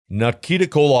Nikita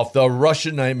Koloff, the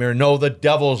Russian nightmare, no, the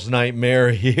devil's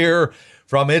nightmare, here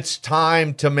from It's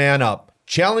Time to Man Up,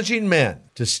 challenging men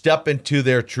to step into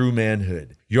their true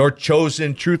manhood. Your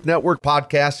chosen Truth Network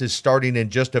podcast is starting in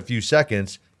just a few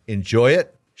seconds. Enjoy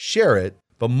it, share it,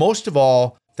 but most of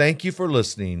all, thank you for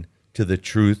listening to the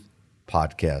Truth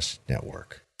Podcast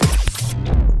Network.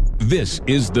 This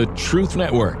is the Truth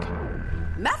Network.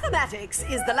 Mathematics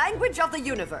is the language of the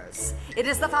universe. It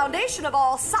is the foundation of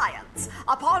all science,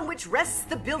 upon which rests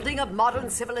the building of modern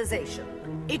civilization.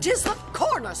 It is the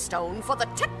cornerstone for the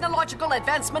technological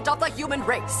advancement of the human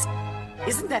race.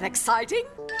 Isn't that exciting?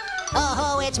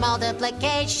 Oh, it's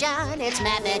multiplication, it's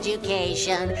math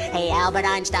education. Hey, Albert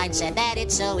Einstein said that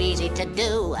it's so easy to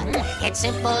do. It's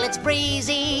simple, it's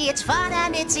breezy, it's fun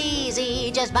and it's easy.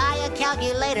 Just buy a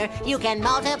calculator, you can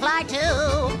multiply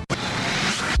too.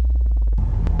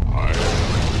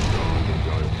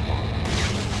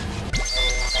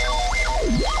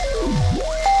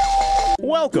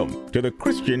 Welcome to the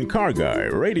Christian Car Guy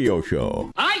Radio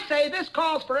Show. I say this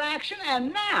calls for action,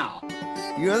 and now.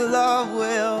 Your love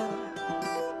will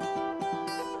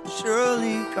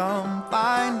surely come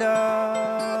find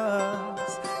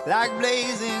us like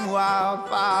blazing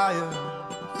wildfire,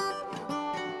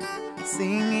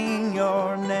 singing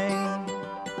your name.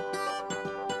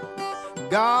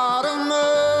 God of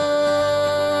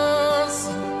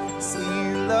mercy,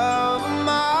 sweet love of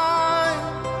mine,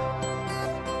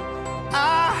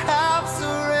 I have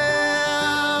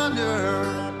surrendered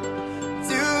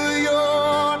to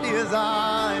your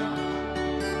design.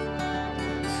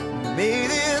 May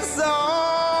this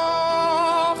offering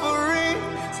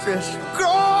stretch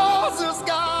across the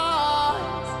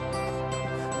skies.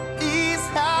 These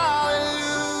hallelujah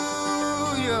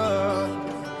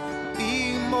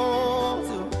be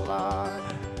multiplied.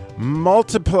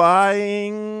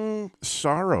 Multiplying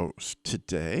sorrows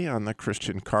today on the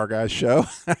Christian Car Guy Show.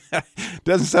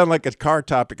 Doesn't sound like a car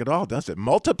topic at all, does it?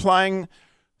 Multiplying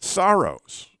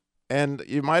sorrows. And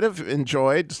you might have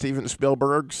enjoyed Steven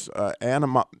Spielberg's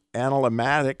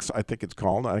Animatics, I think it's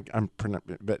called.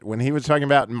 But when he was talking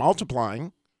about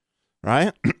multiplying,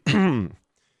 right? And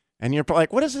you're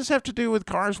like, what does this have to do with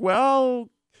cars? Well,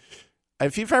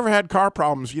 if you've ever had car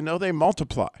problems, you know they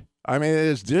multiply. I mean, it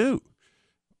is due.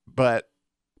 But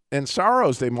in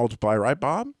sorrows, they multiply, right,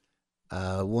 Bob?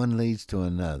 One leads to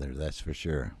another, that's for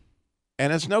sure.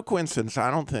 And it's no coincidence,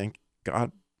 I don't think,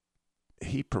 God,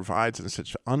 he provides in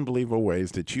such unbelievable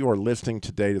ways that you are listening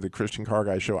today to the Christian Car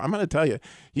Guy Show. I'm going to tell you,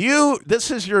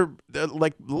 this is your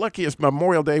luckiest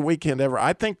Memorial Day weekend ever.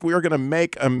 I think we're going to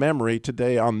make a memory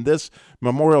today on this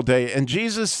Memorial Day. And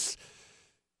Jesus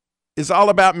is all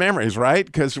about memories, right?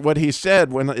 Because what he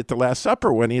said at the Last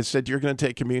Supper, when he said, you're going to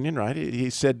take communion, right? He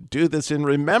said, do this in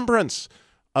remembrance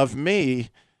of me.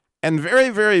 And very,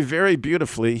 very, very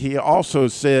beautifully, he also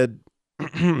said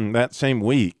that same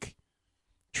week,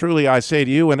 truly I say to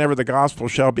you, whenever the gospel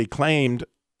shall be claimed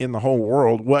in the whole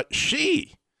world, what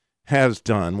she has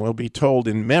done will be told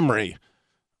in memory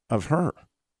of her,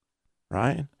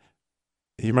 right?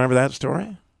 You remember that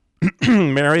story?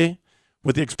 Mary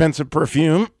with the expensive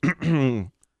perfume.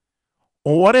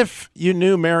 What if you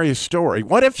knew Mary's story?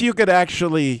 What if you could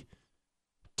actually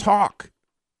talk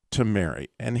to Mary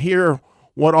and hear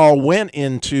what all went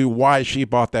into why she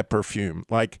bought that perfume?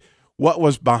 Like, what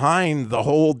was behind the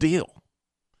whole deal?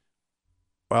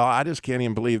 Well, I just can't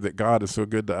even believe that God is so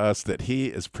good to us that he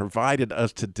has provided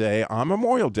us today on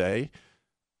Memorial Day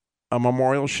a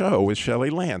memorial show with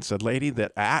Shelly Lantz, a lady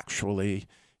that actually,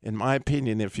 in my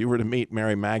opinion, if you were to meet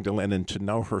Mary Magdalene and to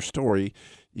know her story,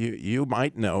 you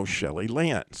might know Shelly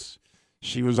Lantz.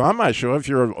 She was on my show. If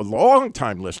you're a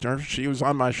long-time listener, she was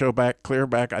on my show clear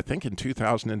back, I think, in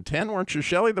 2010. Weren't you,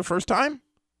 Shelly, the first time?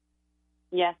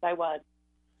 Yes, I was.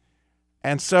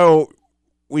 And so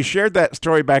we shared that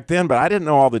story back then, but I didn't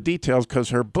know all the details because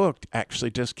her book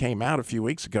actually just came out a few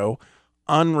weeks ago,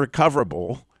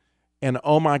 Unrecoverable. And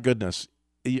oh my goodness,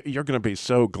 you're going to be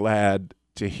so glad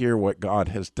to hear what God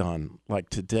has done, like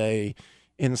today,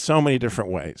 in so many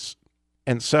different ways.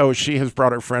 And so she has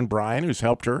brought her friend Brian, who's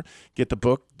helped her get the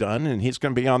book done, and he's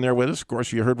going to be on there with us. Of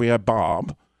course, you heard we have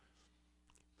Bob.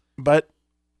 But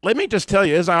let me just tell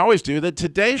you, as I always do, that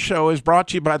today's show is brought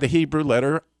to you by the Hebrew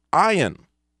letter Ayin.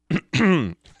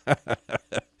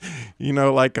 You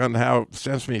know, like on how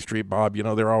Sesame Street, Bob, you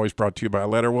know, they're always brought to you by a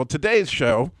letter. Well, today's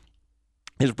show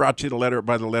is brought to you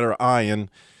by the letter Ayin,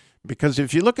 because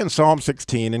if you look in Psalm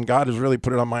 16, and God has really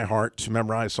put it on my heart to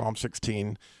memorize Psalm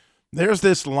 16, there's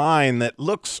this line that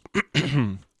looks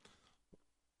a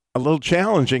little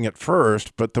challenging at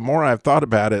first, but the more I've thought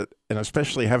about it, and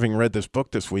especially having read this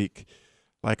book this week,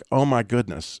 Like, oh my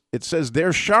goodness. It says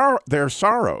their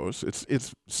sorrows,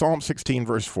 it's Psalm 16,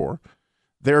 verse 4,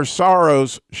 their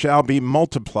sorrows shall be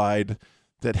multiplied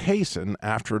that hasten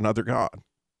after another God.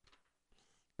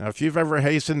 Now, if you've ever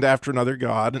hastened after another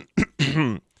God,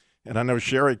 and I know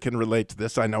Sherry can relate to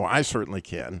this, I know I certainly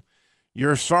can,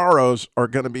 your sorrows are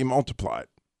going to be multiplied.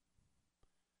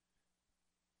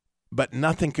 But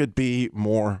nothing could be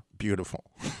more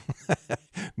beautiful.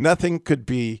 Nothing could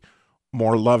be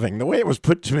more loving. The way it was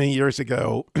put to me years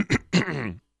ago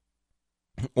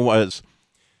was,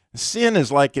 sin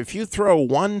is like if you throw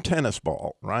one tennis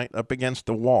ball, right, up against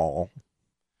the wall,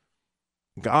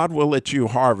 God will let you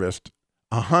harvest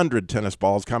 100 tennis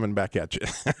balls coming back at you.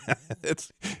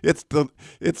 it's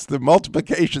the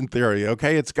multiplication theory,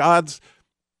 okay? It's God's,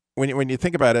 when you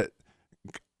think about it,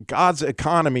 God's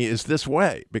economy is this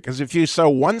way. Because if you sow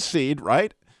one seed,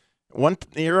 right, one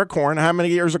ear of corn, how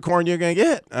many ears of corn you're going to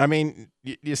get? I mean,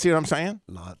 you see what I'm saying?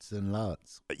 Lots and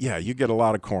lots. Yeah, you get a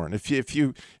lot of corn. If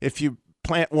you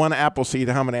plant one apple seed,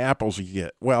 how many apples you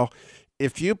get? Well,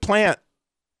 if you plant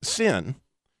sin,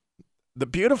 the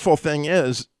beautiful thing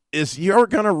is you're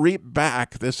going to reap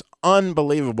back this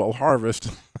unbelievable harvest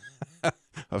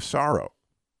of sorrow,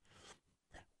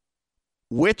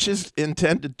 which is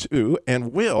intended to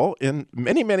and will, in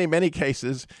many, many, many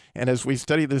cases, and as we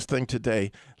study this thing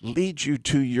today, lead you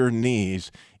to your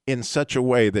knees in such a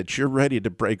way that you're ready to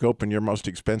break open your most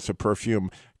expensive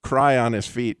perfume, cry on his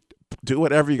feet, do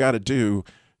whatever you got to do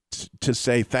to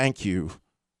say thank you.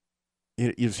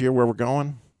 You see where we're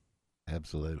going?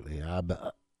 Absolutely.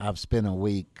 I've spent a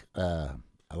week, a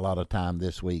lot of time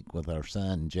this week with our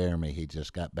son, Jeremy. He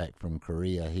just got back from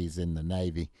Korea. He's in the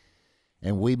Navy.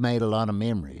 And we made a lot of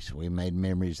memories. We made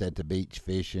memories at the beach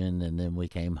fishing, and then we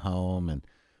came home, and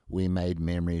we made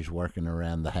memories working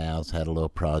around the house, had a little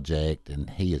project,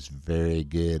 and he is very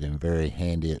good and very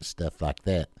handy at stuff like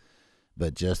that.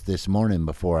 But just this morning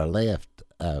before I left,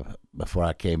 before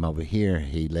I came over here,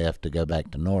 he left to go back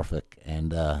to Norfolk,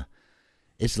 and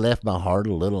it's left my heart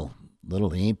a little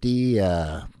empty,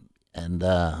 and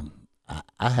I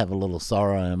have a little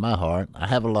sorrow in my heart. I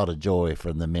have a lot of joy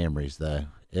from the memories, though.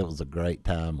 It was a great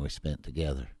time we spent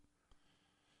together.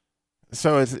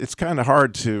 So it's kind of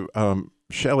hard to,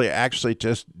 Shelly, actually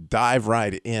just dive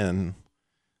right in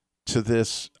to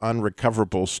this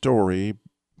unrecoverable story.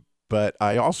 But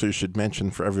I also should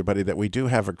mention for everybody that we do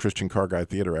have a Christian Car Guy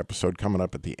Theater episode coming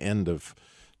up at the end of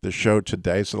the show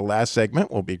today. So the last segment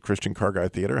will be Christian Car Guy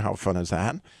Theater. How fun is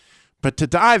that? But to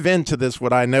dive into this,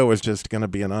 what I know is just going to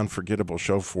be an unforgettable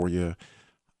show for you,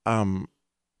 that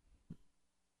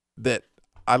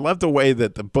I love the way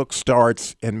that the book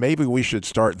starts, and maybe we should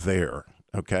start there,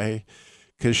 okay?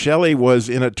 Because Shelly was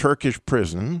in a Turkish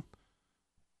prison.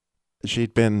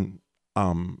 She'd been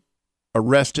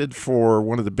arrested for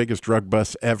one of the biggest drug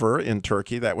busts ever in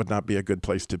Turkey. That would not be a good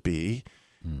place to be.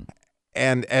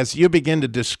 And as you begin to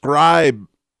describe,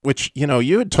 which,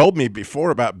 you had told me before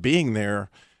about being there,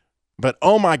 but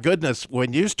oh my goodness,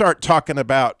 when you start talking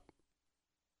about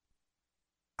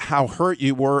how hurt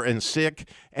you were and sick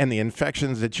and the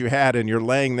infections that you had, and you're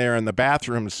laying there in the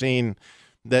bathroom scene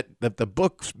that the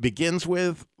book begins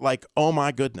with, like, oh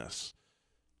my goodness.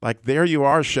 Like, there you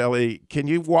are, Shelly. Can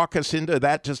you walk us into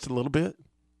that just a little bit?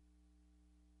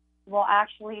 Well,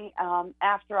 actually,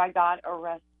 after I got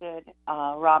arrested,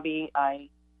 Robbie, I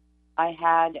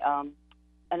had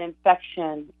an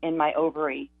infection in my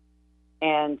ovary.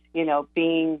 And,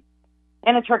 being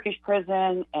in a Turkish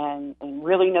prison and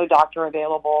really no doctor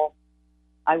available,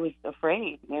 I was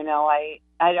afraid. I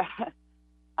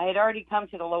had already come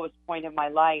to the lowest point of my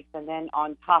life, and then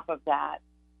on top of that,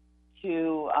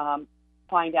 to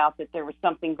find out that there was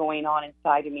something going on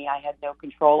inside of me I had no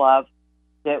control of,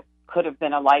 that could have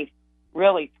been a life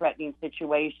really threatening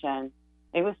situation.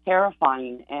 It was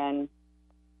terrifying, and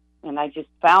I just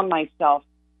found myself,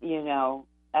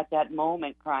 at that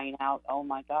moment crying out, "Oh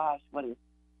my gosh,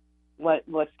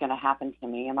 what's going to happen to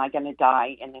me? Am I going to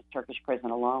die in this Turkish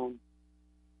prison alone?"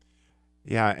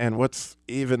 Yeah, and what's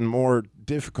even more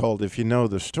difficult, if you know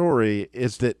the story,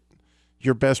 is that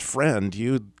your best friend,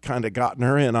 you'd kind of gotten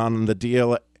her in on the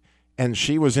deal, and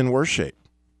she was in worse shape.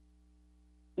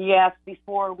 Yes,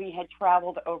 before we had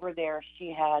traveled over there,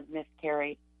 she had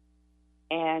miscarried.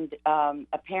 And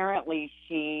apparently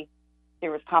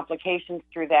there was complications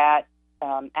through that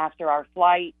after our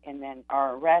flight and then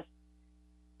our arrest.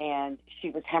 And she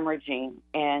was hemorrhaging,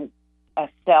 and a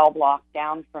cell blocked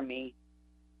down from me,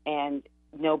 and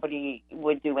nobody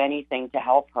would do anything to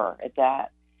help her at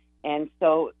that. And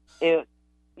so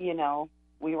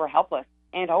we were helpless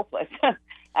and hopeless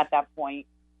at that point.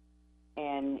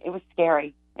 And it was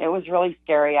scary. It was really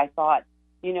scary. I thought,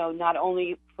 not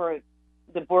only for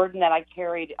the burden that I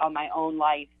carried on my own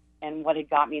life and what had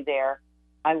got me there,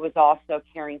 I was also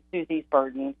carrying Susie's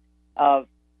burden of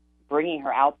bringing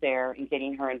her out there and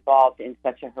getting her involved in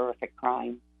such a horrific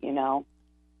crime, and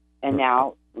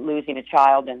now losing a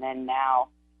child, and then now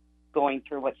going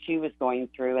through what she was going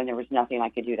through, and there was nothing I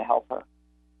could do to help her.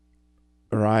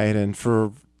 Right. And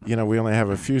for, we only have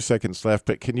a few seconds left,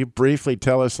 but can you briefly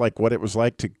tell us what it was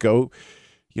like to go?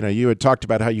 You had talked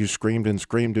about how you screamed and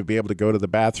screamed to be able to go to the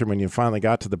bathroom. When you finally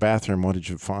got to the bathroom, what did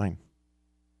you find?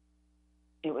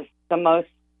 It was the most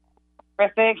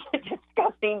horrific,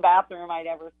 disgusting bathroom I'd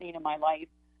ever seen in my life.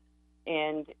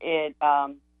 And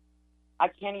I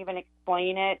can't even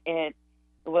explain it. It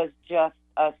was just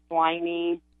a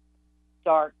slimy,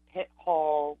 dark pit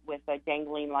hole with a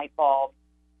dangling light bulb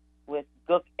with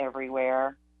gook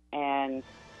everywhere. And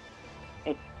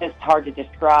it's just hard to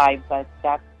describe, but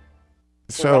that's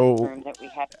the restroom that we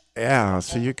had. Yeah,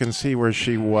 so you can see where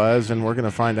she was, and we're going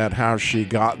to find out how she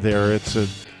got there. It's a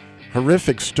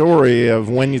horrific story of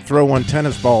when you throw one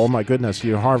tennis ball, oh my goodness,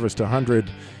 you harvest 100.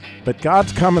 But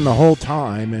God's coming the whole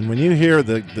time, and when you hear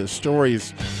the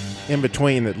stories in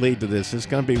between that lead to this, it's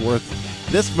going to be worth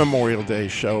this Memorial Day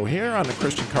show here on the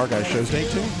Christian Car Guy Show. Stay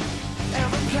tuned.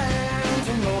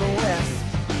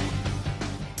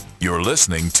 You're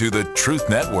listening to the Truth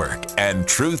Network and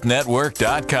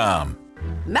truthnetwork.com.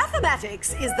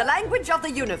 Mathematics is the language of the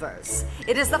universe.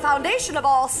 It is the foundation of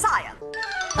all science.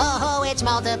 Oh, it's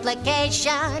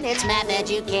multiplication, it's math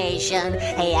education.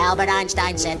 Hey, Albert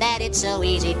Einstein said that it's so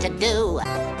easy to do.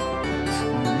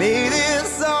 May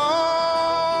this offering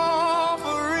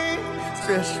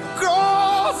stretch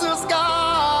across the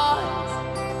skies.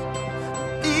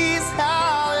 These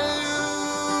hallelujah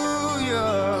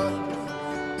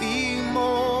be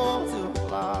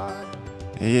multiplied.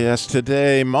 Yes,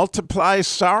 today, multiply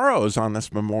sorrows on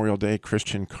this Memorial Day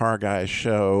Christian Car Guy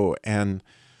Show. And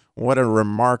what a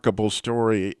remarkable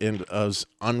story is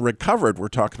unrecovered. We're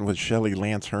talking with Shelly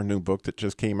Lantz, her new book that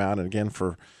just came out. And again,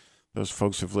 for those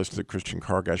folks who've listened to the Christian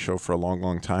Car Guy Show for a long,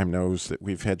 long time knows that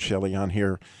we've had Shelly on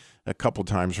here a couple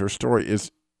times. Her story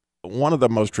is one of the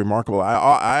most remarkable.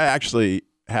 I actually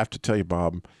have to tell you,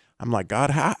 Bob, I'm like, God,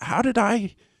 how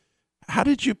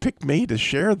did you pick me to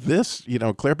share this,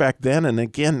 clear back then? And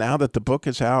again, now that the book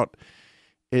is out,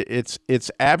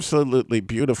 it's absolutely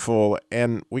beautiful.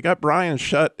 And we got Brian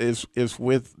Shutt is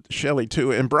with Shelly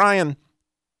too. And Brian,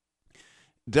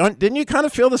 didn't you kind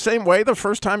of feel the same way the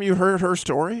first time you heard her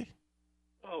story?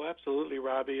 Oh, absolutely,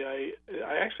 Robbie. I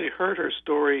actually heard her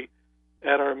story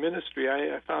at our ministry.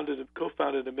 I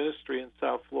co-founded a ministry in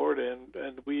South Florida,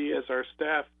 and we, as our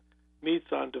staff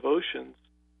meets on devotions,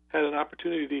 had an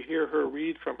opportunity to hear her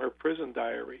read from her prison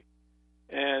diary,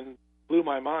 and blew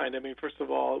my mind. I mean, first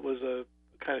of all, it was a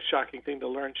kind of shocking thing to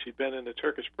learn she'd been in a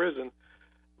Turkish prison,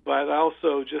 but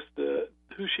also just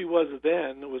who she was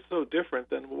then was so different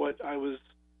than what I was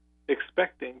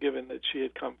expecting, given that she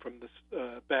had come from this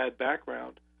bad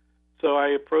background. So I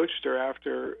approached her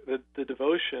after the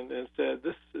devotion and said,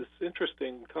 "This is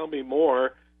interesting. Tell me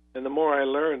more." And the more I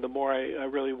learned, the more I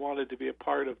really wanted to be a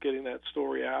part of getting that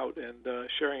story out and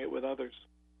sharing it with others.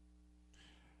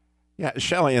 Yeah,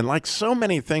 Shelly, and like so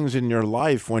many things in your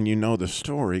life, when you know the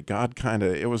story, God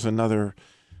it was another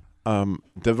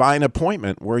divine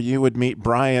appointment where you would meet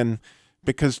Brian,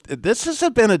 because this has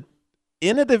been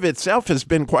in and of itself has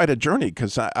been quite a journey,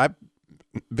 because I've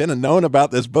been known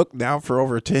about this book now for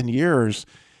over 10 years,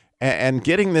 and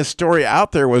getting this story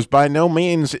out there was by no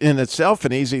means in itself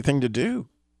an easy thing to do.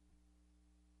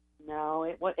 No,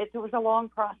 it was a long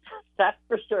process, that's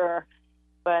for sure.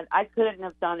 But I couldn't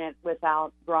have done it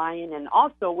without Brian, and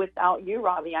also without you,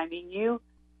 Robbie. I mean,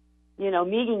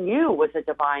 meeting you was a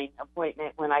divine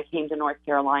appointment when I came to North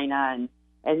Carolina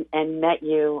and met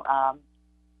you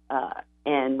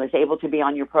and was able to be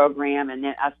on your program, and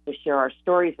then us to share our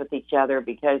stories with each other,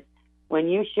 because when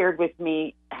you shared with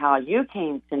me how you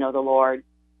came to know the Lord,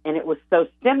 and it was so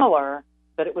similar,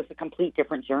 but it was a complete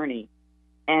different journey.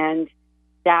 And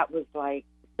that was like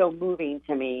so moving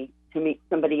to me, to meet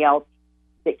somebody else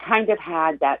that kind of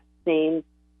had that same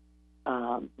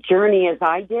journey as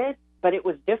I did, but it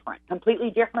was different,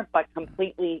 completely different, but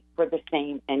completely for the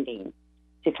same ending,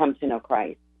 to come to know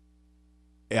Christ.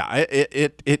 Yeah,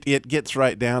 it gets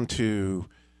right down to,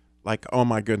 like, oh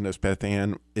my goodness, Beth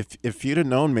Ann, if you'd have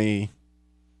known me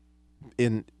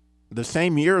in the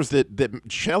same years that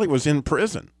Shelly was in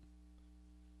prison,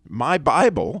 my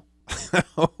Bible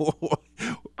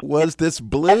was this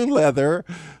blue leather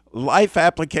life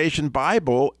application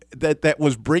Bible that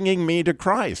was bringing me to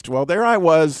Christ. Well, there I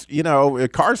was, a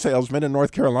car salesman in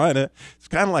North Carolina. It's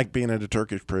kind of like being in a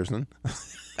Turkish prison.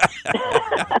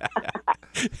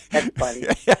 That's funny.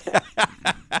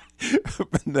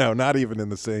 No, not even in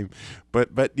the same. But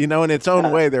in its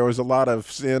own way, there was a lot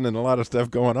of sin and a lot of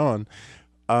stuff going on.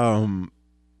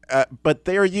 But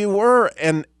there you were,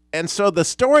 and so the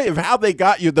story of how they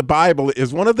got you the Bible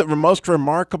is one of the most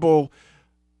remarkable,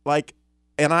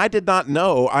 and I did not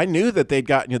know. I knew that they'd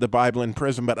gotten you the Bible in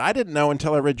prison, but I didn't know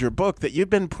until I read your book that you'd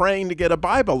been praying to get a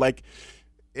Bible.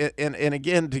 And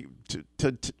again,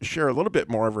 to share a little bit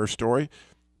more of her story,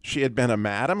 she had been a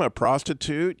madam, a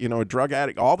prostitute, a drug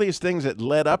addict, all these things that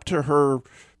led up to her,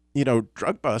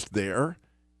 drug bust there.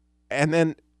 And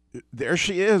then there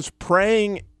she is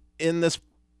praying in this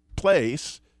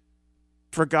place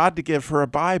for God to give her a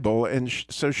Bible. And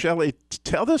so, Shelly,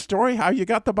 tell the story how you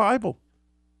got the Bible.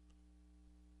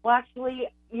 Well, actually,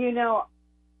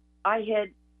 I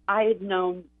had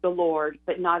known the Lord,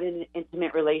 but not in an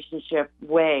intimate relationship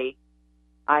way.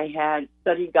 I had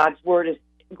studied God's Word as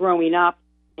growing up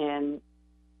in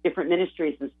different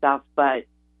ministries and stuff. But,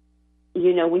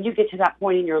 when you get to that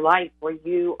point in your life where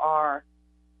you are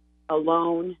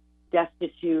alone,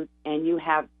 destitute, and you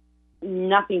have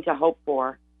nothing to hope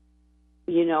for,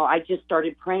 I just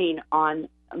started praying on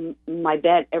my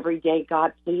bed every day.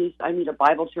 God, please, I need a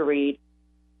Bible to read.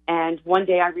 And one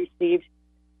day I received,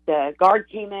 the guard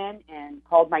came in and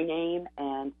called my name,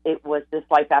 and it was this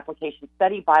Life Application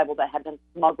Study Bible that had been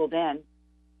smuggled in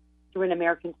through an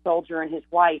American soldier and his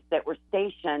wife that were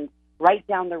stationed right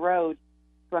down the road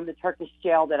from the Turkish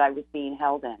jail that I was being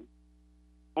held in.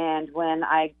 And when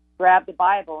I grabbed the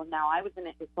Bible, now I was in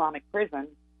an Islamic prison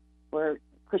where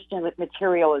Christian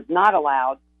material is not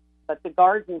allowed, but the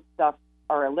guards and stuff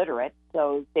are illiterate,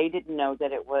 so they didn't know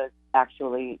that it was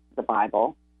actually the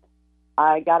Bible.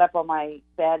 I got up on my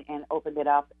bed and opened it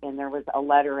up, and there was a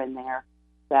letter in there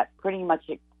that pretty much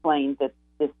explained that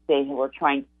they were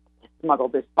trying to smuggle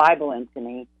this Bible into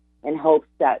me in hopes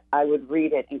that I would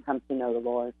read it and come to know the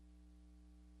Lord.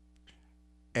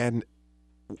 And,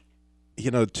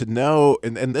 to know,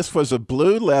 and this was a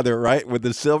blue leather, right, with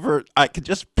the silver. I could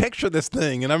just picture this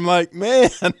thing, and I'm like, man.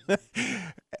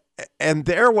 And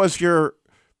there was your,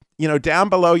 down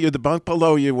below you, the bunk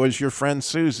below you was your friend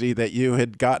Susie that you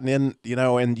had gotten in,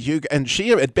 and she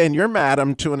had been your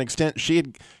madam to an extent. She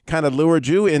had kind of lured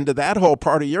you into that whole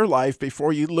part of your life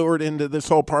before you lured into this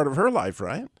whole part of her life,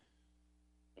 right?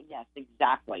 Yes,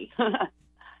 exactly.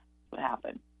 What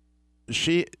happened?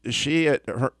 She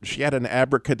had an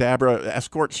abracadabra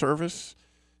escort service.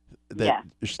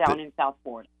 Down in South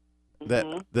Florida.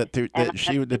 That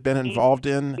she would have been involved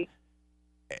in.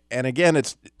 And again,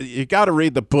 you got to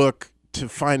read the book to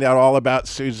find out all about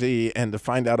Susie and to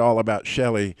find out all about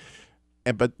Shelly.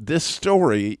 But this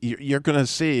story, you're going to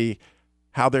see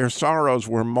how their sorrows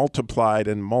were multiplied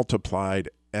and multiplied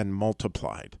and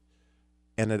multiplied.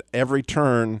 And at every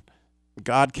turn,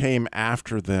 God came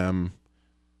after them.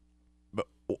 But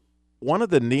one of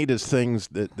the neatest things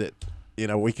that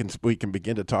we can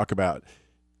begin to talk about,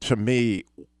 to me,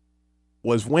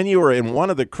 was when you were in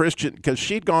one of the Christian, because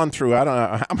she'd gone through, I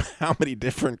don't know how many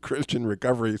different Christian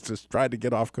recoveries to try to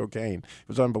get off cocaine. It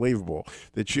was unbelievable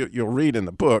that you'll read in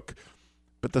the book.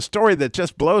 But the story that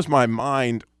just blows my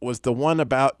mind was the one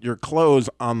about your clothes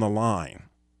on the line.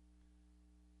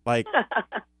 Like,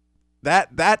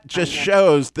 that just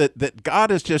shows that God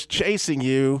is just chasing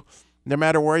you no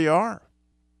matter where you are.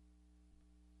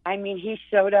 I mean, he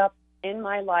showed up in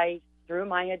my life through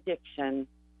my addiction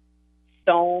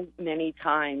so many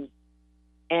times,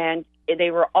 and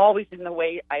they were always in the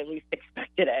way I least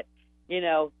expected it.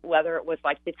 Whether it was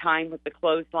like the time with the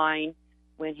clothesline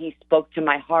when he spoke to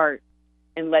my heart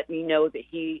and let me know that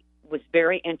he was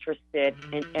very interested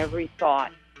in every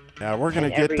thought. Now we're gonna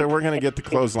get there. We're gonna get the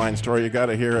clothesline story. You got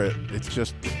to hear it. It's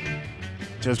just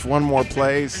one more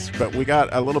place, but we got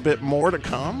a little bit more to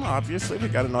come. Obviously, we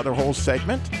got another whole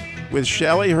segment with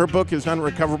Shelly. Her book is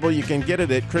Unrecoverable. You can get it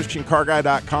at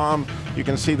ChristianCarGuy.com. You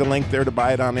can see the link there to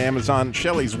buy it on Amazon.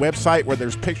 Shelly's website, where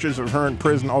there's pictures of her in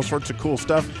prison, all sorts of cool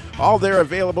stuff. All there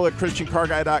available at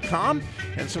ChristianCarGuy.com.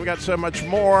 And so we got so much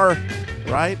more,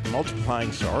 right?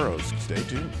 Multiplying sorrows. Stay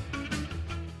tuned.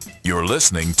 You're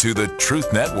listening to the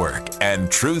Truth Network and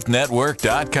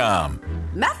TruthNetwork.com.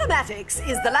 Mathematics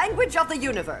is the language of the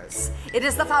universe. It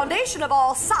is the foundation of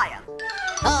all science.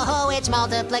 Oh, it's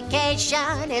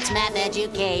multiplication, it's math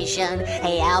education.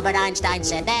 Hey, Albert Einstein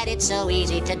said that it's so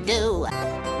easy to do.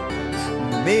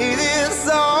 May this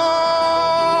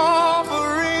offering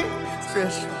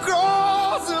stretch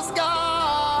across the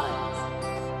skies.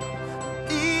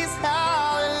 These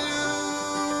hallelujah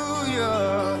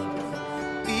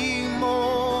be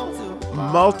multiplied.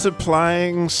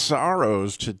 Multiplying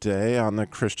sorrows today on the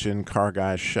Christian Car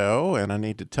Guy Show. And I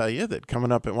need to tell you that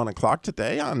coming up at 1 o'clock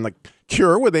today on The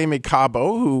Cure with Amy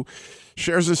Cabo, who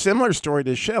shares a similar story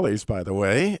to Shelly's, by the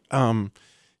way.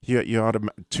 You ought to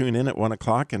tune in at 1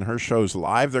 o'clock, and her show's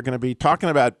live. They're going to be talking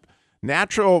about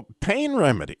natural pain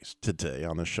remedies today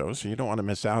on the show, so you don't want to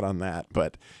miss out on that.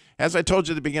 But as I told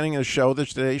you at the beginning of the show,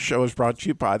 today's show is brought to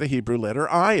you by the Hebrew letter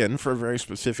Ayin for a very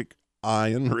specific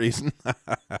Ayin reason.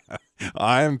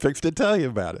 I am fixed to tell you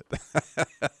about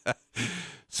it.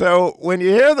 So when you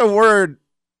hear the word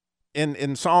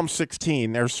in Psalm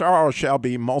 16, their sorrow shall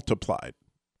be multiplied,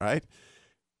 right?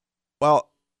 Well,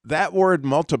 that word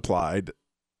multiplied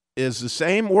is the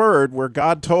same word where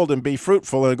God told him, be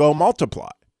fruitful and go multiply,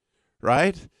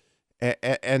 right?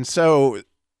 And so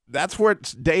that's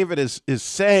what David is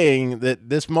saying, that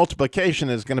this multiplication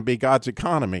is going to be God's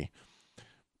economy.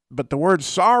 But the word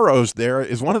sorrows there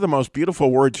is one of the most beautiful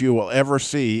words you will ever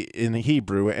see in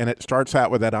Hebrew, and it starts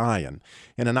out with that ayin.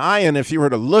 And an ayin, if you were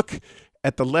to look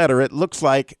at the letter, it looks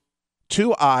like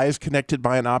two eyes connected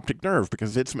by an optic nerve,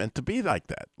 because it's meant to be like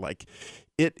that. Like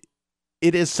it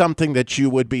is something that you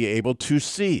would be able to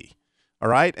see, all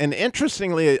right? And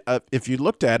interestingly, if you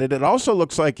looked at it, it also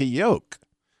looks like a yoke.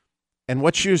 And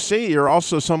what you see, you're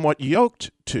also somewhat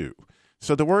yoked to.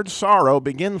 So the word sorrow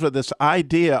begins with this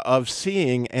idea of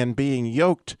seeing and being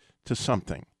yoked to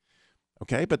something,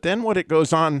 okay? But then what it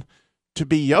goes on to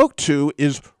be yoked to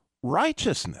is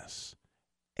righteousness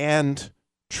and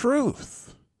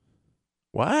truth.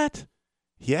 What?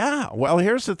 Yeah, well,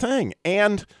 here's the thing.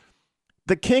 And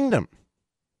the kingdom.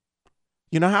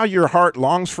 You know how your heart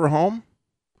longs for home?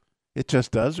 It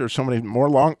just does. There's so many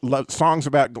more songs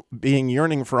about being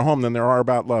yearning for home than there are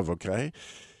about love, okay?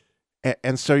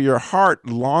 And so your heart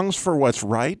longs for what's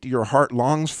right, your heart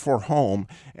longs for home,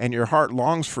 and your heart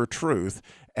longs for truth,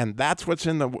 and that's what's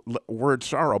in the word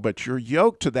sorrow. But you're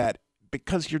yoked to that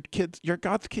because you're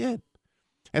God's kid.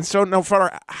 And so no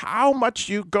matter how much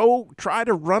you go try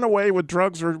to run away with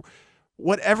drugs or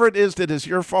whatever it is that is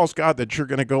your false god that you're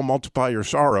going to go multiply your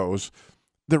sorrows,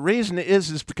 the reason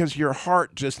is because your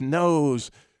heart just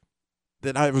knows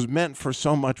that I was meant for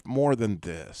so much more than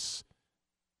this.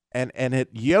 And it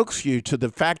yokes you to the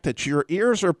fact that your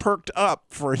ears are perked up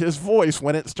for his voice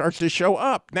when it starts to show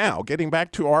up. Now, getting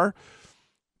back to our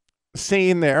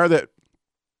scene there,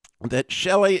 that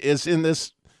Shelly is in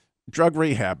this drug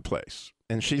rehab place.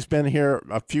 And she's been here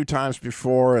a few times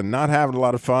before and not having a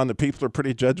lot of fun. The people are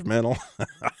pretty judgmental.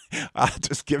 I'll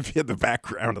just give you the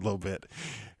background a little bit.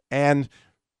 And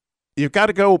you've got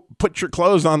to go put your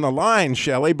clothes on the line,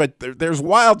 Shelly, but there's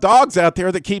wild dogs out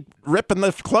there that keep ripping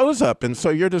the clothes up. And so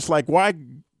you're just like, why do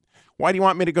you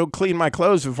want me to go clean my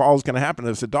clothes if all's going to happen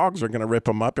is the dogs are going to rip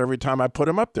them up every time I put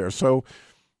them up there? So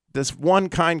this one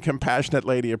kind, compassionate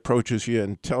lady approaches you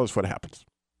and tell us what happens.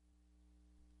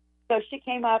 So she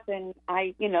came up and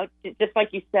I, just like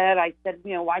you said, I said,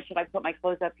 why should I put my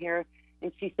clothes up here?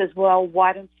 And she says, well,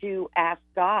 why don't you ask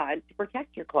God to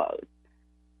protect your clothes?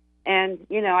 And,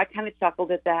 I kind of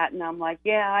chuckled at that, and I'm like,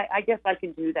 yeah, I guess I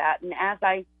can do that. And as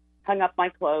I hung up my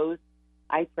clothes,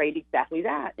 I prayed exactly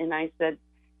that. And I said,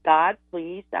 God,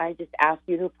 please, I just ask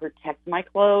you to protect my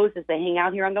clothes as they hang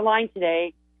out here on the line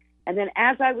today. And then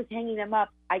as I was hanging them up,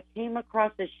 I came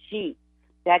across a sheet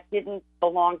that didn't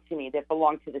belong to me, that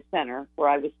belonged to the center where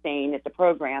I was staying at the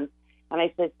program. And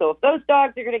I said, so if those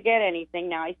dogs are going to get anything,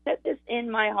 now I said this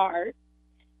in my heart,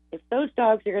 if those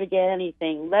dogs are going to get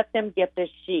anything, let them get this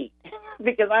sheet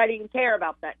because I didn't care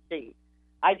about that sheet.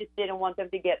 I just didn't want them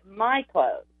to get my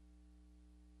clothes.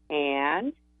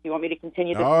 And do you want me to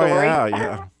continue the story? Oh,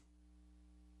 yeah.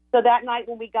 So that night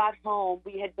when we got home,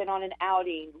 we had been on an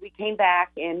outing. We came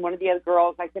back, and one of the other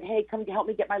girls, I said, hey, come help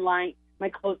me get my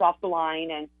clothes off the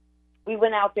line. And we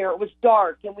went out there. It was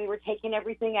dark, and we were taking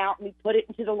everything out, and we put it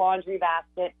into the laundry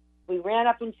basket. We ran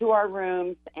up into our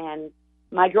rooms, and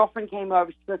my girlfriend came over.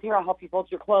 She goes, here, I'll help you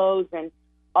fold your clothes. And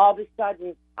all of a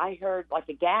sudden, I heard like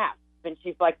a gasp. And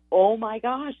she's like, oh, my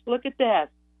gosh, look at this.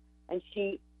 And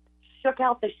she shook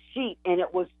out the sheet, and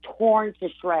it was torn to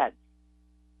shreds.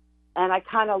 And I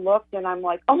kind of looked, and I'm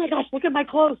like, oh, my gosh, look at my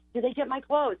clothes. Did they get my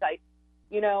clothes?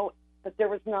 But there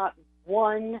was not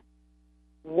one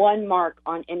mark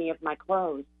on any of my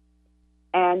clothes.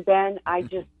 And then I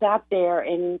just sat there,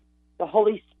 and the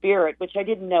Holy Spirit, which I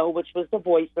didn't know, which was the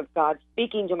voice of God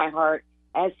speaking to my heart,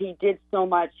 as he did so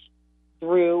much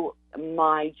through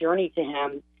my journey to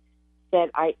him, said,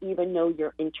 I even know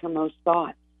your innermost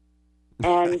thoughts.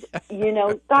 And,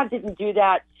 God didn't do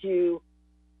that to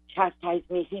chastise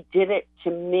me. He did it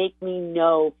to make me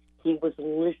know he was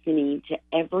listening to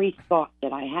every thought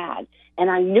that I had. And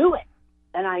I knew it.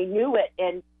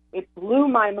 And it blew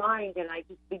my mind, and I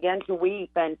just began to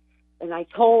weep. And I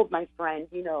told my friend,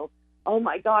 oh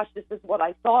my gosh, this is what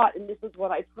I thought, and this is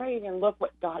what I prayed, and look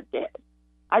what God did.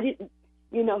 I didn't,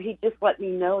 he just let me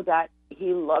know that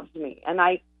he loves me. And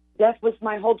that was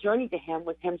my whole journey to him,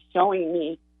 was him showing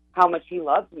me how much he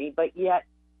loves me. But yet,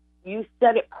 you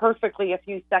said it perfectly a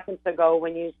few seconds ago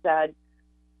when you said,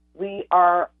 we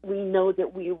know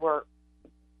that we were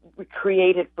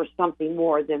created for something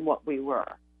more than what we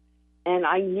were. And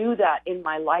I knew that in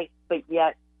my life, but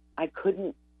yet I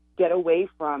couldn't get away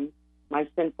from my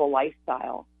sinful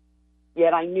lifestyle.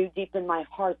 Yet I knew deep in my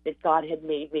heart that God had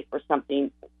made me for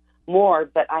something more,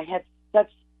 but I had such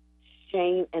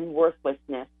shame and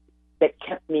worthlessness that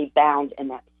kept me bound in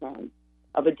that sin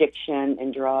of addiction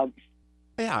and drugs.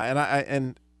 Yeah,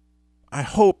 and I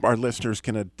hope our listeners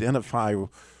can identify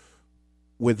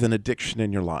with an addiction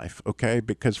in your life, okay?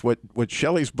 Because what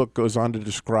Shelly's book goes on to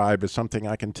describe is something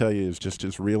I can tell you is just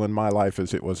as real in my life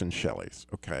as it was in Shelly's,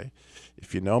 okay?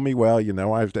 If you know me well, you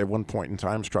know I've at one point in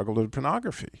time struggled with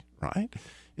pornography, right?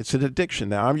 It's an addiction.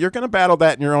 Now, you're going to battle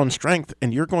that in your own strength,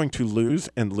 and you're going to lose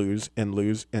and lose and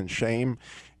lose and shame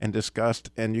and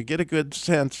disgust, and you get a good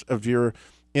sense of your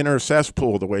inner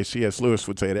cesspool, the way C.S. Lewis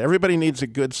would say it. Everybody needs a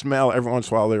good smell every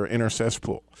once in a while, their inner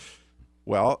cesspool.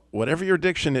 Well, whatever your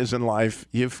addiction is in life,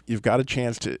 you've got a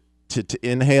chance to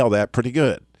inhale that pretty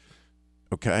good,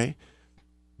 okay?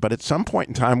 But at some point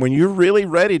in time, when you're really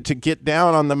ready to get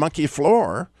down on the monkey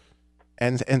floor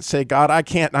and say, God, I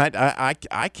can't,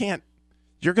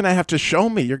 you're going to have to show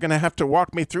me. You're going to have to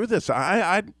walk me through this.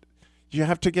 You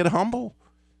have to get humble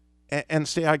and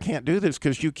say, I can't do this,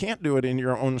 because you can't do it in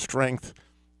your own strength.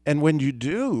 And when you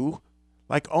do,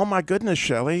 like, oh my goodness,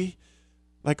 Shelly,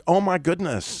 like, oh my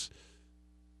goodness.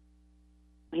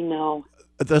 I know.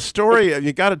 The story,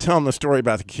 you got to tell them the story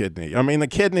about the kidney. I mean, the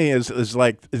kidney is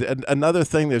like another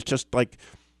thing that's just like,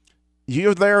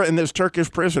 you're there in this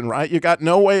Turkish prison, right? You got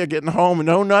no way of getting home,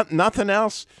 nothing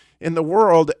else in the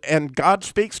world, and God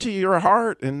speaks to your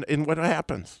heart, and what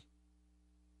happens?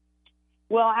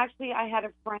 Well, actually, I had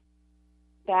a friend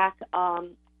back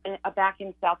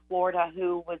in South Florida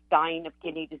who was dying of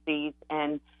kidney disease,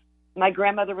 and my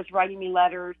grandmother was writing me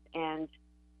letters, and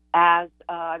as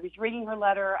I was reading her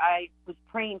letter, I was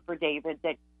praying for David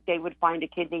that they would find a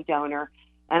kidney donor,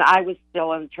 and I was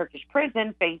still in Turkish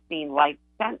prison facing life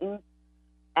sentence.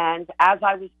 And as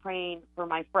I was praying for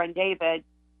my friend David,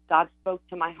 God spoke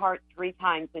to my heart 3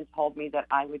 times and told me that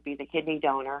I would be the kidney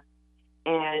donor.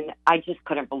 And I just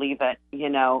couldn't believe it.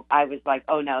 I was like,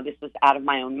 oh no, this was out of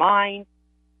my own mind.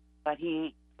 But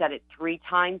he said it 3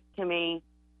 times to me.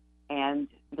 And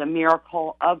the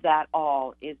miracle of that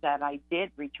all is that I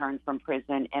did return from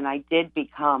prison, and I did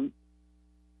become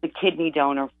the kidney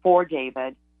donor for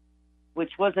David,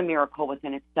 which was a miracle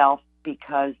within itself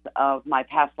because of my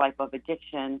past life of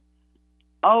addiction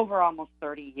over almost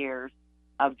 30 years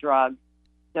of drugs,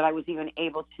 that I was even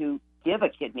able to give a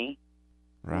kidney.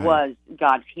 Right. Was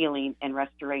God's healing and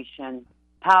restoration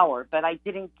power. But I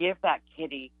didn't give that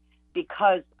kidney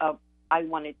because I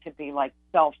wanted to be like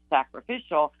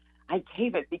self-sacrificial. I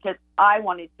gave it because I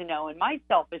wanted to know, in my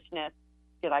selfishness,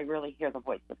 did I really hear the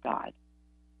voice of God?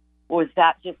 Was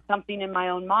that just something in my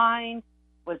own mind?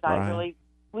 Was I really,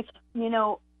 which,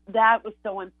 that was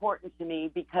so important to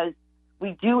me, because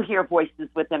we do hear voices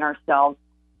within ourselves,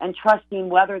 and trusting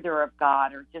whether they're of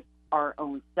God or just our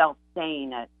own self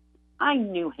saying it. I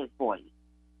knew his voice,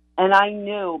 and I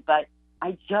knew, but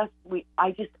I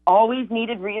just always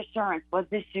needed reassurance. Was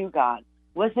this you, God?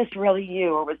 Was this really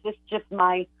you? Or was this just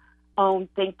my own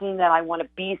thinking that I want to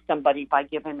be somebody by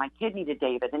giving my kidney to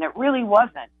David? And it really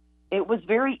wasn't. It was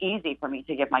very easy for me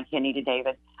to give my kidney to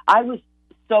David. I was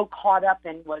so caught up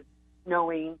in was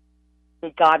knowing,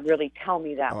 did God really tell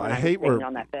me that when I was sitting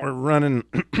on that bed? We're running.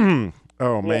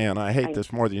 Oh, man, I hate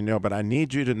this more than you know, but I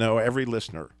need you to know, every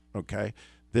listener, okay,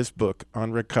 this book,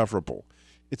 Unrecoverable,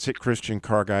 it's at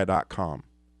ChristianCarGuy.com.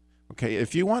 Okay,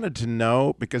 if you wanted to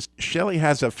know, because Shelly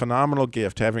has a phenomenal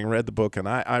gift, having read the book, and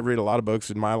I read a lot of books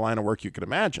in my line of work you could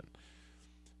imagine.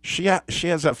 She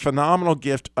has a phenomenal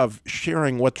gift of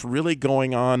sharing what's really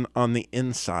going on the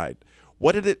inside.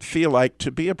 What did it feel like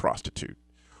to be a prostitute?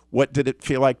 What did it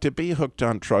feel like to be hooked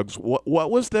on drugs?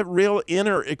 What was the real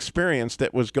inner experience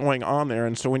that was going on there?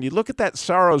 And so when you look at that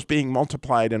sorrows being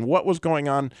multiplied and what was going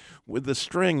on with the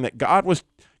string, that God was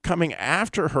coming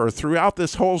after her throughout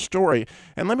this whole story.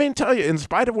 And let me tell you, in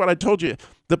spite of what I told you,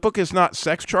 the book is not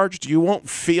sex charged. You won't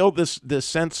feel this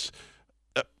sense.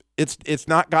 It's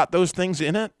not got those things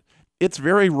in it. It's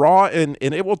very raw, and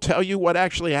it will tell you what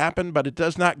actually happened, but it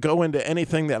does not go into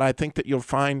anything that I think that you'll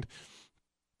find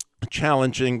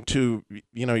challenging to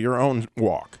your own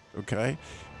walk. Okay,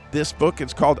 this book.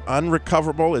 It's called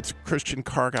Unrecoverable. It's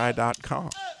ChristianCarGuy.com.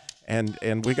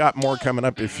 And we got more coming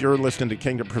up. If you're listening to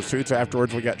Kingdom Pursuits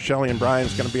afterwards, we got Shelly and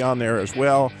Brian's going to be on there as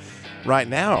well. Right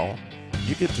now,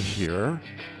 you get to hear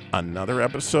another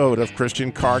episode of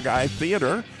Christian Car Guy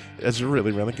Theater. It's a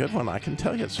really, really good one, I can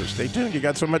tell you. So stay tuned. You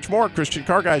got so much more Christian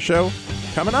Car Guy Show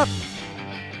coming up.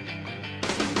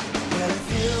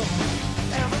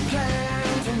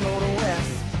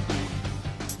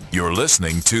 You're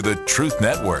listening to the Truth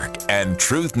Network and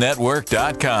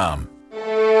TruthNetwork.com.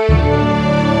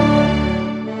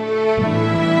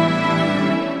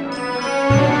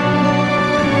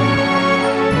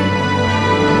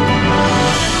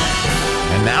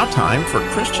 And now time for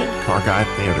Christian Car Guy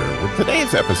Theater with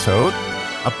today's episode,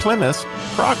 A Plymouth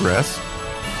Progress,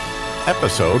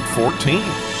 episode 14.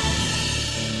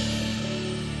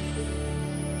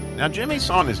 Now, Jimmy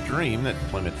saw in his dream that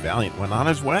Plymouth Valiant went on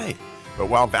his way. But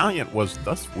while Valiant was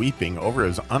thus weeping over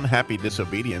his unhappy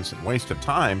disobedience and waste of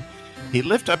time, he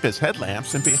lifted up his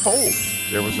headlamps, and behold,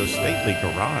 there was a stately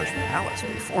garage palace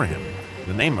before him,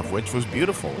 the name of which was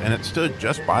Beautiful, and it stood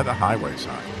just by the highway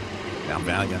side. Now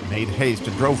Valiant made haste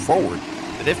and drove forward,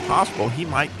 that if possible he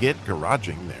might get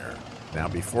garaging there. Now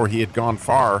before he had gone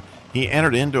far, he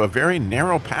entered into a very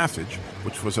narrow passage,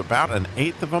 which was about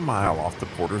 1/8 of a mile off the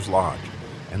porter's lodge.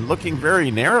 And looking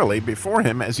very narrowly before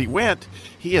him as he went,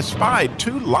 he espied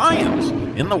 2 lions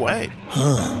in the way.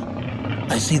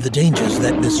 I see the dangers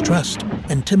that mistrust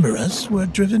and timorous were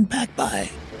driven back by.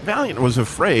 Valiant was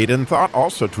afraid and thought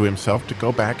also to himself to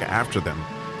go back after them,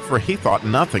 for he thought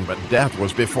nothing but death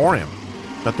was before him.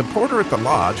 But the porter at the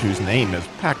lodge, whose name is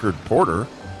Packard Porter,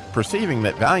 perceiving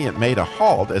that Valiant made a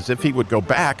halt as if he would go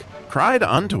back, cried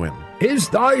unto him, Is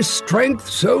thy strength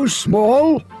so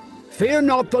small? Fear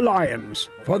not the lions,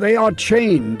 for they are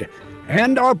chained,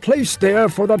 and are placed there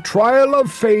for the trial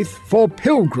of faith for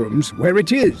pilgrims where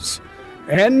it is,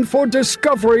 and for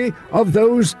discovery of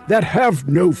those that have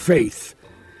no faith.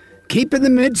 Keep in the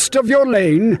midst of your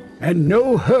lane, and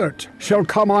no hurt shall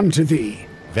come unto thee.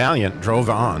 Valiant drove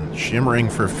on, shimmering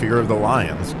for fear of the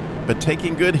lions, but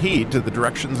taking good heed to the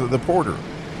directions of the porter.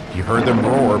 He heard them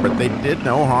roar, but they did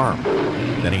no harm.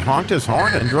 Then he honked his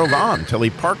horn and drove on till he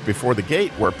parked before the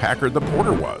gate where Packard the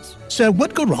porter was. Sir,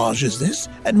 what garage is this?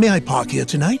 And may I park here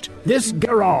tonight? This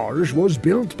garage was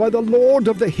built by the Lord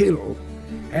of the Hill,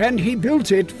 and he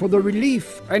built it for the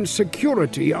relief and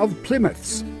security of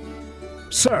Plymouths.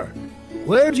 Sir,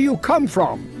 where do you come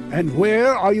from, and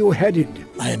where are you headed?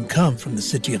 I am come from the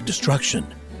city of destruction,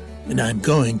 and I am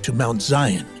going to Mount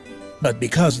Zion. But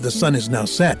because the sun is now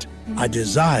set, I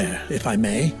desire, if I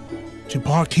may, to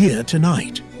park here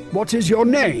tonight. What is your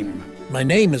name? My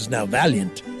name is now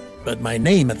Valiant, but my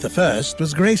name at the first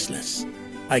was Graceless.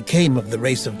 I came of the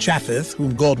race of Japheth,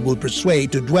 whom God will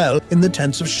persuade to dwell in the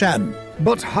tents of Shem.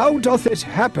 But how doth it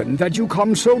happen that you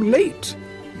come so late?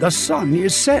 The sun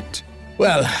is set.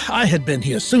 Well, I had been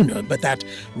here sooner, but that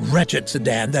wretched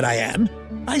sedan that I am,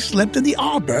 I slept in the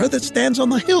arbor that stands on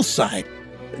the hillside.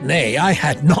 Nay, I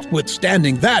had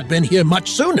notwithstanding that been here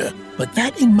much sooner, but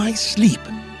that in my sleep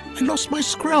I lost my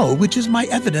scroll, which is my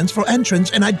evidence for entrance,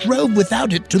 and I drove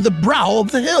without it to the brow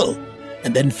of the hill.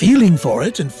 And then feeling for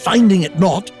it and finding it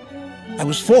not, I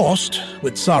was forced,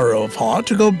 with sorrow of heart,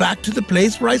 to go back to the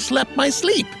place where I slept my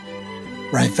sleep,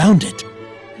 where I found it.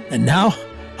 And now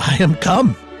I am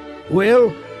come.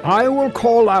 Well, I will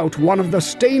call out one of the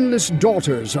stainless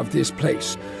daughters of this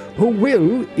place, who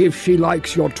will, if she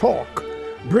likes your talk,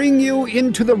 bring you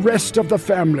into the rest of the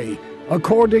family,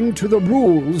 according to the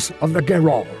rules of the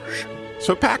garage.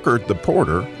 So Packard the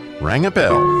porter rang a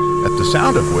bell, at the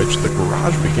sound of which the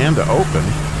garage began to open,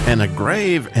 and a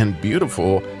grave and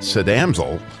beautiful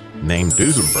sedamsel named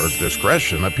Duesenberg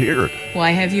Discretion appeared.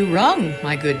 Why have you rung,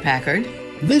 my good Packard?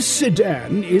 This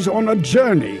sedan is on a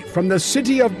journey from the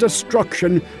city of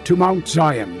destruction to Mount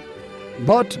Zion.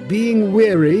 But being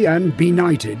weary and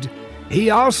benighted, he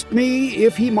asked me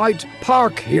if he might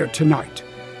park here tonight.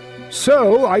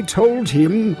 So I told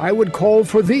him I would call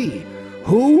for thee,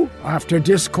 who, after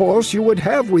discourse you would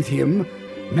have with him,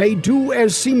 may do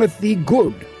as seemeth thee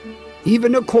good,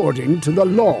 even according to the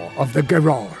law of the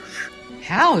garage.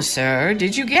 How, sir,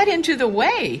 did you get into the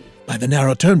way? By the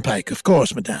narrow turnpike, of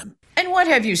course, madame. And what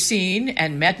have you seen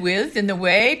and met with in the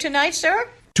way tonight, sir?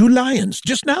 2 lions,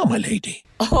 just now, my lady.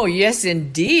 Oh, yes,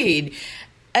 indeed.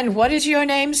 And what is your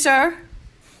name, sir?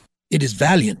 It is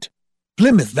Valiant.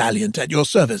 Plymouth Valiant at your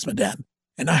service, madame.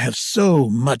 And I have so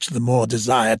much the more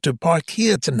desire to park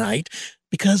here tonight,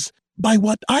 because, by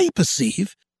what I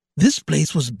perceive, this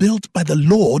place was built by the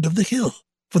Lord of the Hill,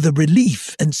 for the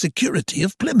relief and security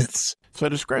of Plymouths. So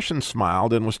Discretion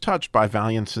smiled and was touched by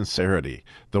Valiant's sincerity.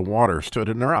 The water stood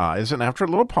in her eyes, and after a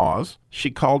little pause, she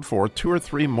called forth 2 or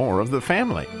 3 more of the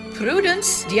family.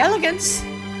 Prudence, D'Elegance,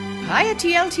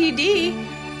 Piety Ltd.,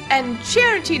 and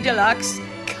Charity Deluxe.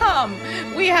 Come,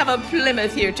 we have a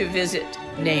Plymouth here to visit,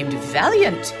 named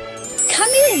Valiant. Come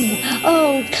in.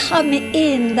 Oh, come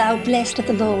in, thou blessed of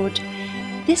the Lord.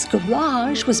 This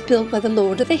garage was built by the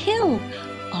Lord of the Hill,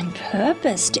 on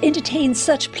purpose to entertain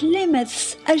such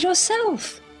Plymouths as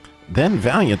yourself. Then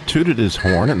Valiant tooted his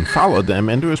horn and followed them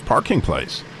into his parking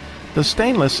place. The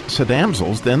stainless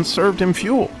sedamsels then served him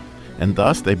fuel, and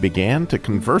thus they began to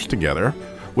converse together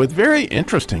with very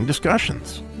interesting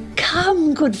discussions.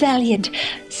 Come, good Valiant,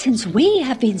 since we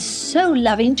have been so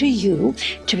loving to you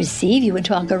to receive you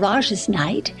into our garage this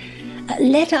night,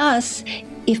 let us,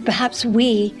 if perhaps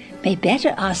we may better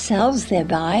ourselves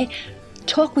thereby,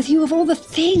 talk with you of all the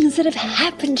things that have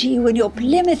happened to you in your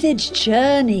Plymouthage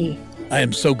journey. I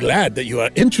am so glad that you are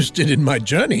interested in my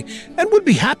journey and would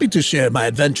be happy to share my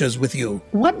adventures with you.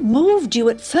 What moved you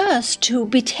at first to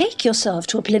betake yourself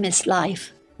to a Plymouth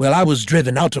life? Well, I was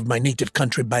driven out of my native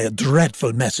country by a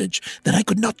dreadful message that I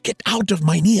could not get out of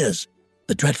mine ears.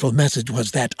 The dreadful message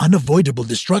was that unavoidable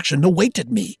destruction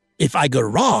awaited me if I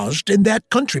garaged in that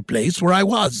country place where I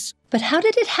was. But how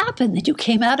did it happen that you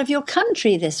came out of your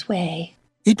country this way?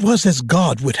 It was as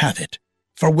God would have it.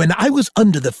 For when I was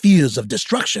under the fears of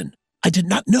destruction, I did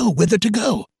not know whither to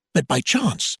go. But by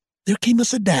chance, there came a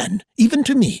sedan, even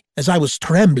to me, as I was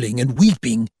trembling and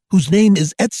weeping, whose name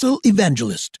is Etzel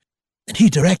Evangelist. And he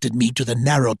directed me to the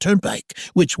narrow turnpike,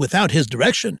 which without his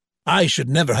direction, I should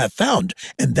never have found,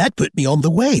 and that put me on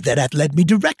the way that had led me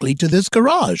directly to this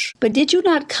garage. But did you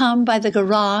not come by the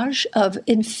garage of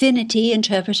Infinity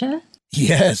Interpreter?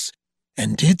 Yes,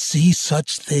 and did see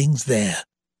such things there,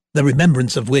 the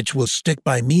remembrance of which will stick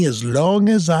by me as long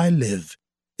as I live.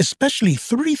 Especially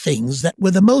 3 things that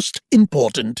were the most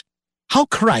important. How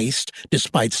Christ,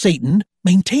 despite Satan,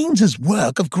 maintains his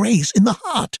work of grace in the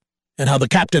heart, and how the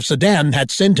captive sedan had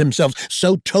sent himself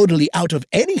so totally out of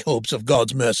any hopes of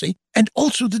God's mercy, and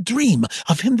also the dream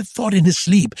of him that thought in his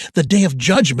sleep the day of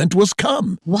judgment was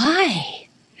come. Why?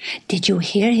 Did you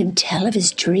hear him tell of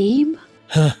his dream?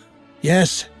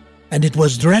 Yes, and it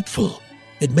was dreadful.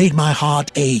 It made my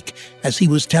heart ache as he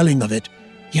was telling of it,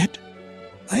 yet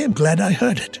I am glad I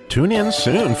heard it. Tune in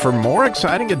soon for more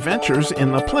exciting adventures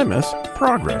in the Plymouth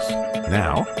Progress.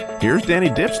 Now, here's Danny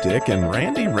Dipstick and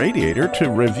Randy Radiator to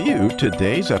review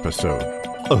today's episode.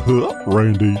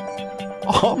 Randy,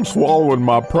 I'm swallowing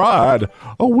my pride.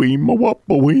 A wee-ma-wup,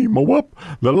 a wee-ma-wup.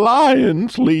 The lion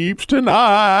sleeps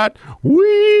tonight. Wee,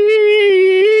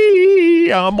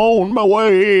 I'm on my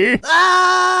way.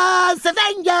 Ah,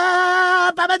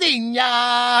 Savannah,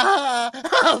 Babadinha.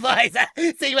 Oh, boy.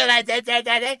 See what I did there,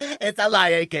 Daddy? It's a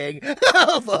Lion King.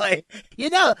 Oh, boy. You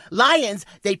know, lions,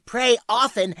 they prey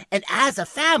often and as a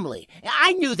family.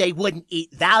 I knew they wouldn't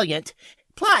eat Valiant.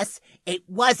 Plus, it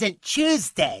wasn't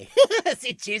Tuesday.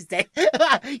 See, Tuesday.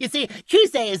 You see,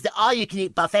 Tuesday is the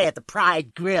all-you-can-eat buffet at the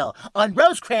Pride Grill on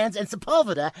Rosecrans and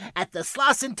Sepulveda at the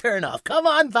Slauson Turnoff. Come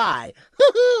on by.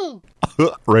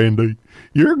 Randy,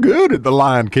 you're good at the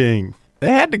Lion King.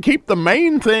 They had to keep the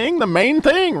main thing,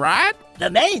 right? The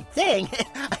main thing?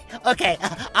 Okay,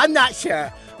 I'm not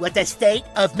sure what the state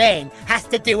of Maine has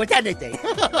to do with anything.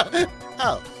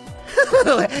 Oh.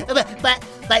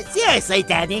 but seriously,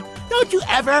 Danny, don't you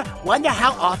ever wonder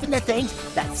how often the things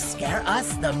that scare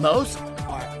us the most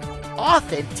are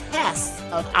often tests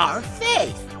of our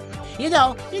faith? You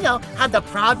know how the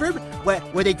proverb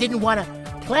where they didn't want to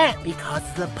plant because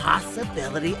of the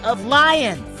possibility of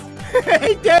lions.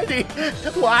 Hey, Danny,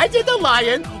 why did the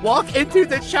lion walk into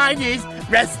the Chinese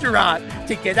restaurant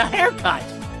to get a haircut?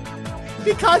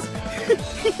 Because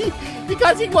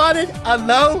he wanted a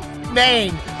low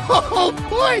mane. Oh,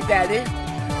 boy, Daddy.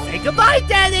 Say goodbye,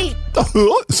 Daddy.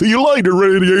 See you later,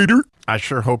 Radiator. I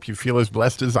sure hope you feel as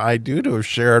blessed as I do to have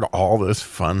shared all this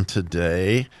fun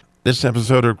today. This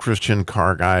episode of Christian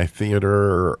Car Guy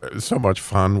Theater is so much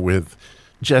fun with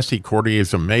Jesse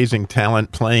Cordier's amazing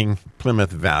talent playing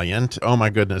Plymouth Valiant. Oh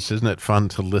my goodness, isn't it fun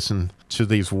to listen to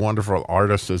these wonderful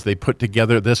artists as they put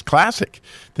together this classic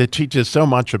that teaches so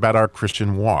much about our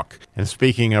Christian walk. And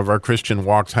speaking of our Christian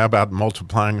walks, how about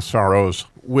Multiplying Sorrows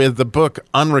with the book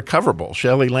Unrecoverable,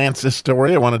 Shelly Lantz's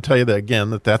story? I want to tell you that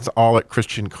again, that's all at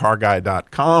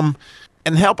ChristianCarGuy.com.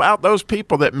 And help out those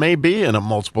people that may be in a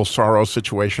multiple sorrow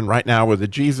situation right now with the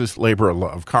Jesus Labor of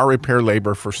Love, car repair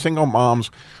labor for single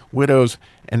moms, widows,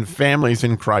 and families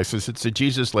in crisis. It's the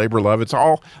Jesus Labor of Love. It's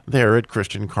all there at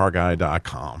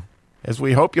ChristianCarGuy.com. as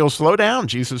we hope you'll slow down.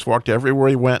 Jesus walked everywhere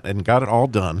he went and got it all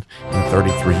done in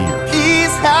 33 years.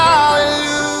 Peace,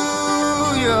 hallelujah,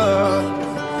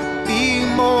 be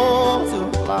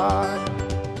multiplied.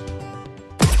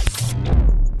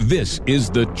 This is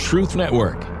the Truth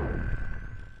Network.